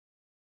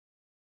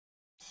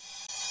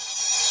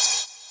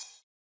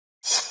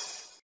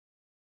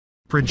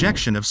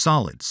Projection of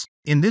solids.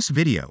 In this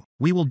video,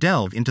 we will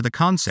delve into the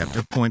concept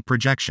of point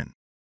projection.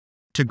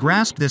 To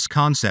grasp this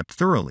concept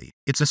thoroughly,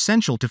 it's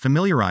essential to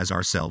familiarize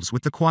ourselves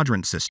with the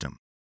quadrant system.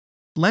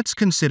 Let's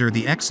consider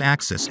the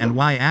x-axis and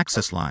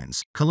y-axis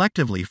lines,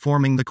 collectively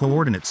forming the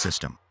coordinate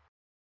system.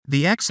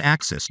 The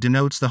x-axis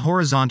denotes the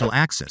horizontal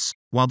axis,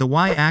 while the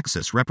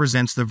y-axis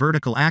represents the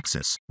vertical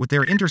axis, with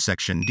their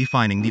intersection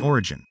defining the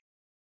origin.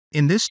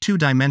 In this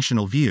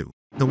two-dimensional view,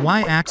 the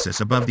y-axis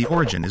above the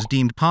origin is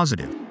deemed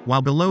positive,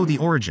 while below the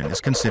origin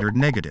is considered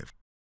negative.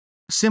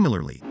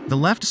 Similarly, the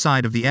left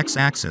side of the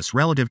x-axis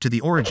relative to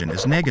the origin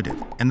is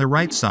negative, and the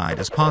right side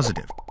is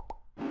positive.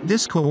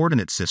 This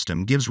coordinate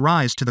system gives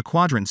rise to the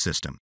quadrant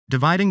system,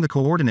 dividing the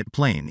coordinate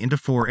plane into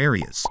four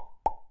areas.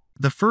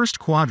 The first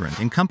quadrant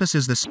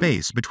encompasses the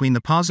space between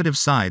the positive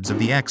sides of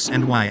the x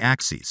and y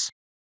axes.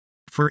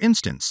 For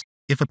instance,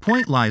 if a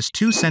point lies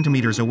 2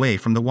 centimeters away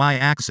from the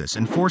y-axis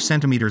and 4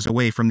 centimeters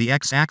away from the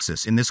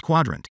x-axis in this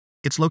quadrant,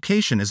 its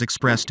location is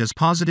expressed as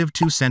positive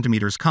 2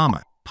 centimeters,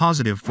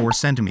 positive 4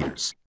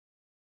 centimeters.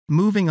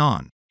 Moving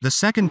on, the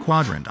second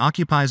quadrant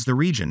occupies the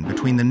region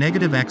between the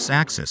negative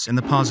x-axis and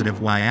the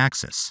positive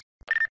y-axis.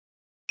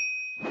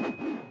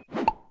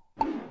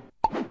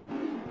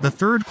 The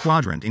third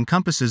quadrant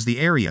encompasses the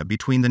area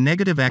between the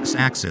negative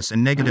x-axis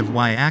and negative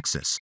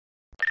y-axis,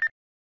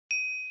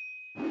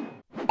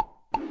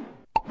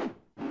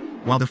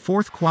 while the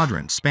fourth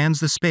quadrant spans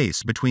the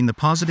space between the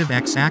positive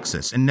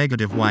x-axis and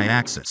negative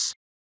y-axis.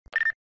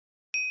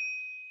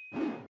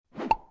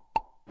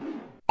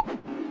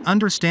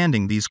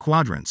 Understanding these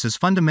quadrants is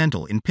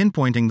fundamental in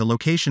pinpointing the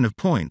location of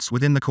points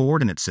within the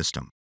coordinate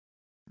system.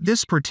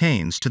 This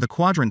pertains to the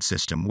quadrant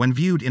system when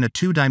viewed in a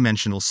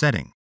two-dimensional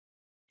setting.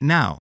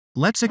 Now,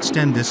 let's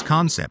extend this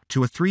concept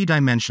to a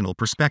three-dimensional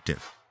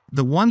perspective.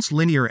 The once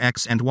linear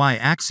x and y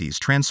axes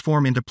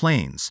transform into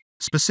planes,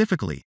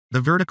 specifically,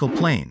 the vertical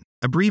plane,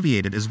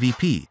 abbreviated as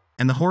VP,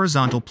 and the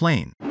horizontal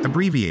plane,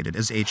 abbreviated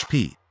as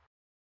HP.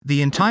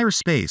 The entire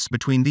space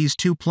between these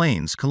two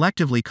planes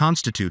collectively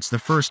constitutes the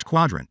first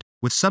quadrant,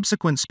 with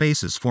subsequent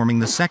spaces forming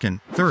the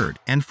second, third,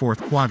 and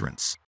fourth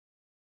quadrants.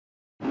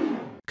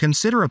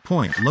 Consider a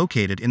point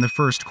located in the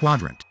first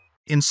quadrant.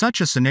 In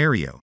such a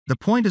scenario, the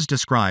point is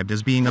described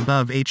as being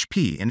above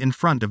HP and in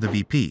front of the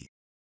VP.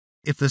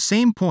 If the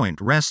same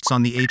point rests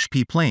on the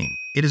HP plane,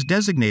 it is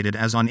designated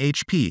as on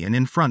HP and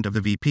in front of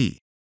the VP.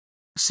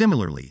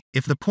 Similarly,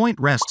 if the point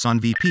rests on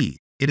VP,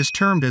 it is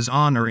termed as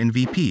on or in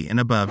VP and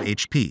above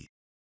HP.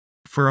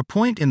 For a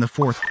point in the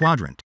fourth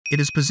quadrant, it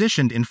is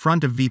positioned in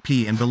front of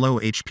VP and below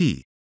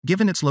HP,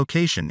 given its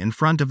location in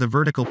front of the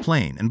vertical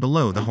plane and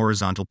below the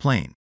horizontal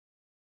plane.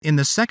 In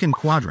the second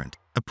quadrant,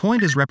 a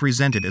point is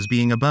represented as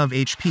being above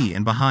HP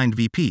and behind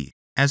VP,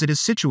 as it is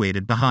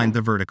situated behind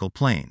the vertical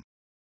plane.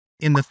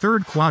 In the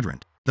third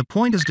quadrant, the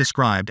point is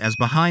described as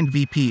behind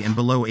VP and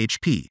below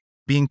HP,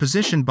 being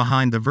positioned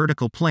behind the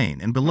vertical plane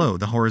and below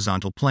the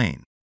horizontal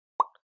plane.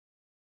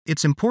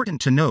 It's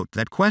important to note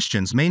that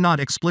questions may not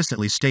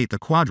explicitly state the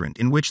quadrant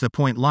in which the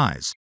point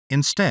lies.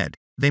 Instead,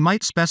 they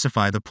might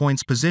specify the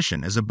point's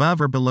position as above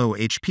or below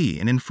HP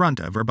and in front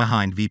of or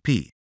behind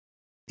VP.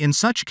 In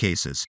such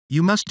cases,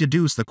 you must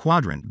deduce the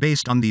quadrant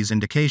based on these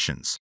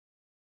indications.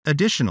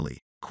 Additionally,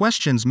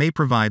 questions may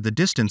provide the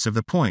distance of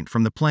the point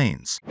from the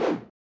planes.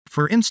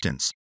 For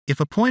instance, if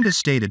a point is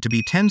stated to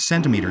be 10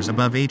 centimeters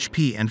above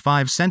HP and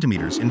 5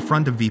 centimeters in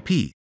front of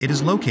VP, it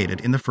is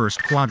located in the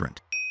first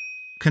quadrant.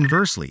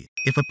 Conversely,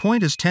 if a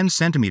point is 10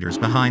 centimeters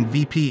behind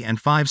VP and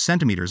 5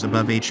 centimeters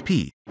above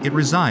HP, it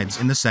resides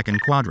in the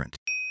second quadrant.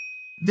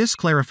 This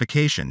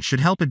clarification should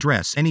help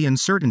address any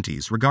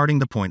uncertainties regarding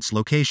the point's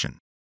location.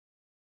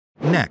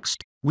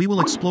 Next, we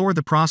will explore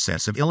the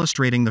process of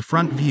illustrating the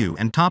front view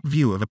and top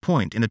view of a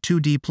point in a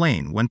 2D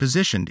plane when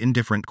positioned in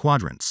different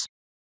quadrants.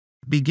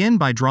 Begin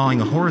by drawing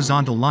a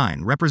horizontal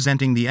line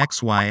representing the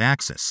XY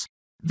axis.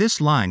 This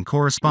line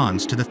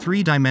corresponds to the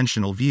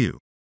three-dimensional view.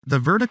 The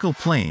vertical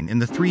plane in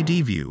the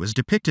 3D view is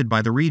depicted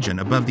by the region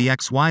above the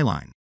XY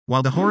line,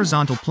 while the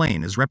horizontal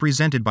plane is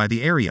represented by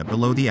the area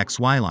below the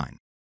XY line.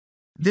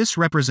 This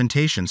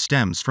representation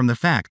stems from the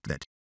fact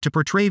that, to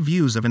portray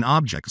views of an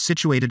object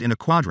situated in a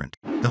quadrant,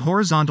 the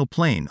horizontal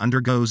plane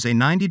undergoes a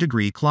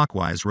 90-degree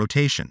clockwise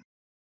rotation.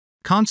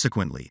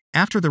 Consequently,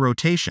 after the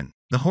rotation,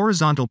 the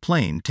horizontal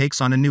plane takes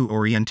on a new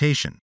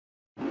orientation.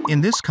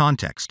 In this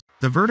context,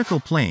 the vertical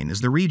plane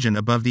is the region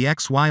above the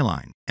XY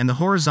line, and the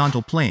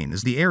horizontal plane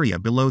is the area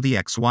below the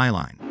XY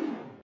line.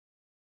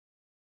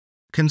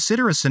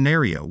 Consider a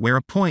scenario where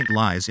a point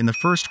lies in the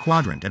first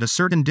quadrant at a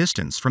certain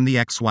distance from the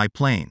XY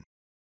plane.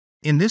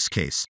 In this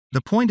case,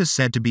 the point is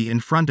said to be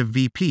in front of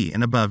VP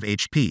and above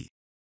HP.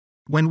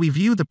 When we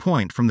view the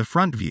point from the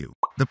front view,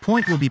 the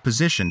point will be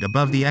positioned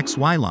above the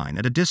XY line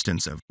at a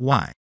distance of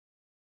y.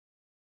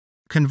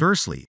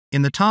 Conversely,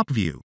 in the top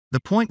view,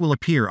 the point will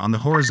appear on the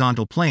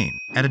horizontal plane,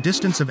 at a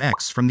distance of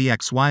x from the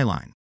XY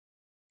line.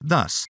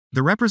 Thus,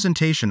 the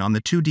representation on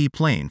the 2D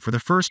plane for the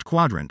first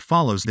quadrant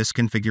follows this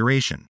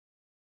configuration.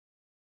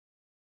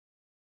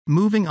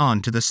 Moving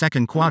on to the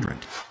second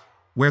quadrant.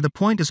 where the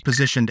point is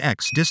positioned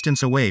x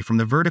distance away from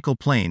the vertical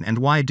plane and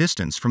y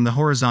distance from the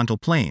horizontal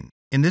plane.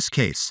 In this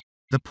case,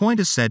 the point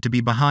is said to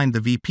be behind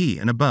the VP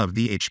and above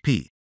the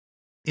HP.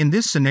 In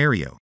this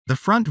scenario, the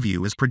front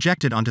view is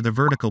projected onto the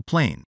vertical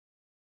plane,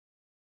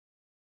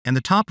 and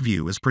the top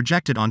view is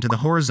projected onto the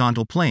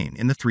horizontal plane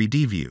in the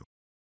 3D view.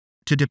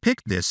 To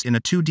depict this in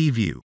a 2D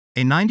view,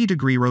 a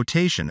 90-degree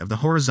rotation of the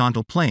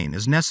horizontal plane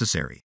is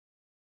necessary.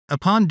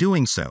 Upon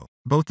doing so,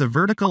 both the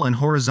vertical and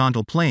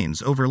horizontal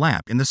planes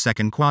overlap in the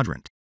second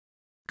quadrant.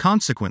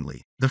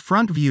 Consequently, the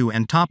front view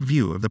and top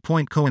view of the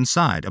point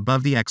coincide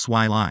above the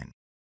XY line.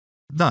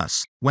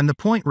 Thus, when the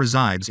point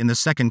resides in the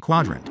second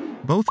quadrant,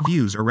 both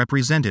views are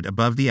represented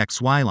above the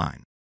XY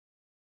line.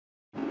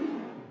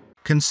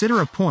 Consider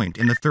a point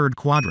in the third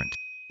quadrant.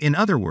 In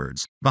other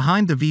words,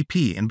 behind the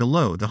VP and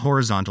below the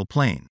horizontal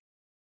plane.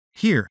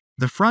 Here,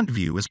 the front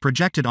view is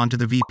projected onto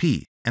the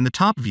VP, and the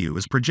top view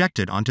is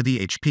projected onto the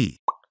HP.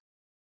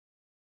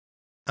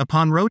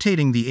 Upon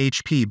rotating the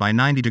HP by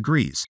 90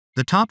 degrees,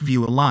 the top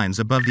view aligns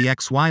above the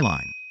XY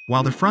line,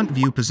 while the front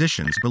view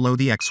positions below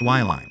the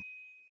XY line.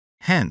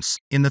 Hence,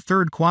 in the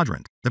third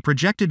quadrant, the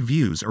projected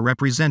views are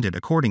represented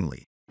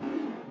accordingly.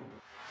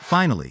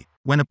 Finally,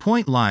 when a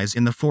point lies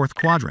in the fourth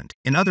quadrant,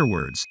 in other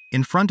words,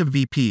 in front of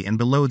VP and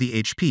below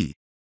the HP,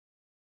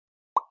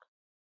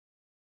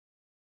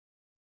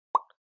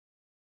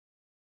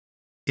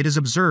 it is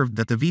observed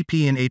that the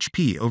VP and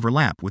HP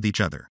overlap with each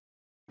other.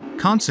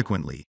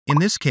 Consequently, in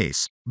this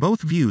case,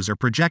 both views are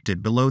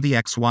projected below the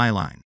XY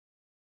line.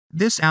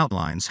 This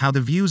outlines how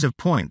the views of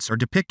points are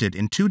depicted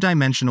in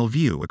two-dimensional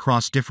view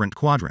across different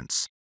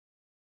quadrants.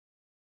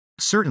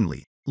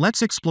 Certainly,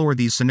 let's explore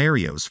these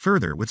scenarios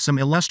further with some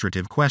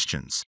illustrative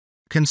questions.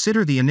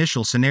 Consider the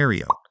initial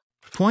scenario.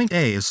 Point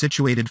A is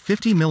situated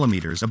 50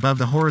 mm above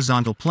the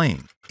horizontal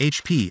plane,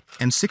 HP,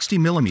 and 60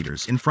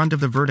 mm in front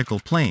of the vertical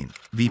plane,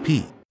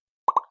 VP.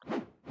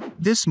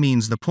 This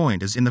means the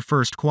point is in the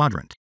first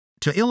quadrant.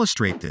 To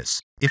illustrate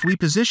this, if we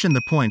position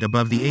the point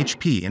above the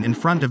HP and in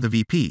front of the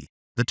VP,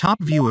 the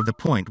top view of the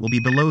point will be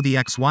below the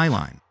XY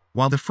line,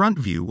 while the front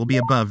view will be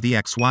above the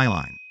XY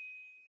line.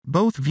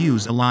 Both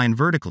views align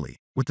vertically,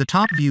 with the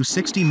top view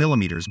 60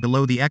 mm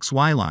below the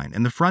XY line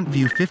and the front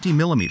view 50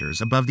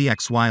 mm above the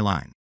XY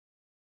line.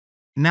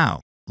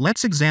 Now,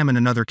 let's examine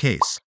another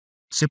case.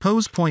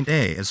 Suppose point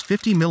A is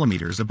 50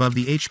 mm above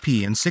the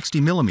HP and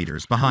 60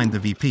 mm behind the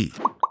VP.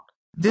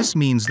 This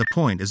means the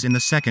point is in the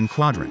second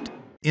quadrant.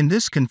 In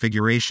this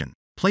configuration,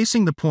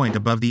 placing the point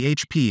above the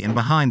HP and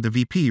behind the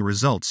VP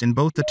results in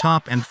both the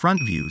top and front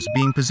views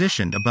being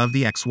positioned above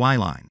the XY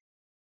line.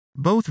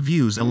 Both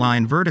views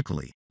align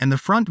vertically, and the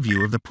front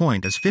view of the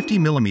point is 50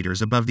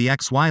 mm above the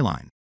XY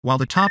line, while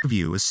the top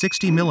view is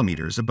 60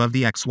 mm above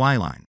the XY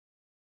line.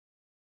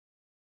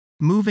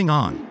 Moving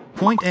on,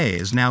 point A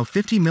is now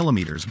 50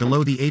 mm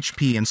below the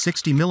HP and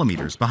 60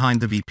 mm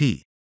behind the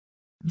VP.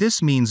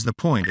 This means the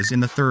point is in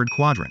the third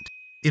quadrant.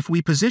 If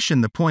we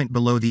position the point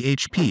below the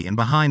HP and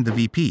behind the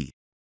VP,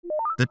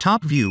 the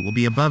top view will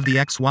be above the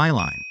XY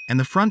line, and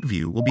the front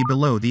view will be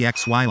below the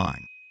XY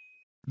line.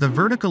 The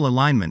vertical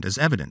alignment is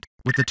evident,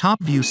 with the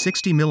top view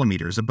 60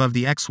 mm above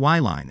the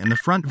XY line and the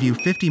front view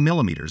 50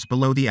 mm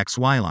below the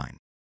XY line.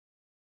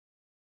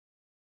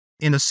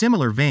 In a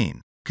similar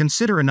vein,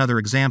 consider another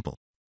example.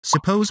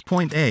 Suppose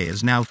point A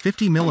is now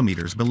 50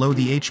 mm below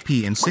the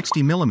HP and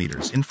 60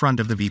 mm in front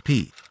of the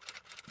VP.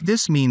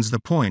 This means the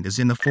point is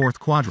in the fourth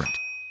quadrant.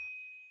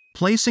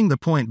 Placing the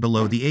point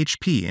below the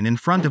HP and in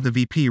front of the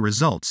VP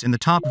results in the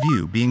top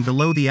view being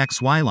below the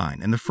XY line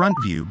and the front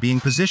view being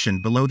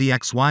positioned below the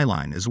XY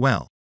line as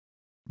well.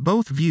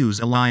 Both views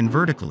align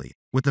vertically,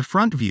 with the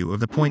front view of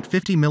the point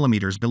 50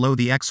 mm below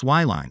the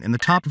XY line and the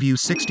top view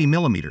 60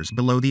 mm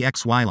below the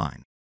XY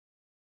line.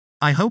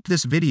 I hope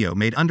this video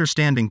made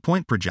understanding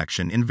point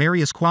projection in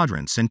various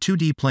quadrants and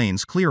 2D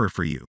planes clearer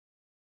for you.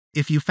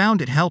 If you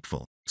found it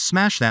helpful,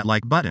 smash that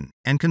like button,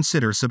 and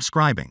consider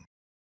subscribing.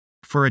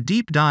 For a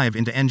deep dive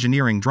into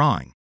engineering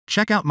drawing,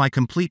 check out my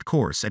complete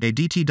course at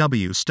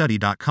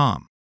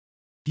adtwstudy.com.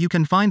 You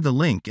can find the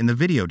link in the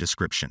video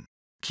description.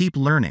 Keep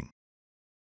learning.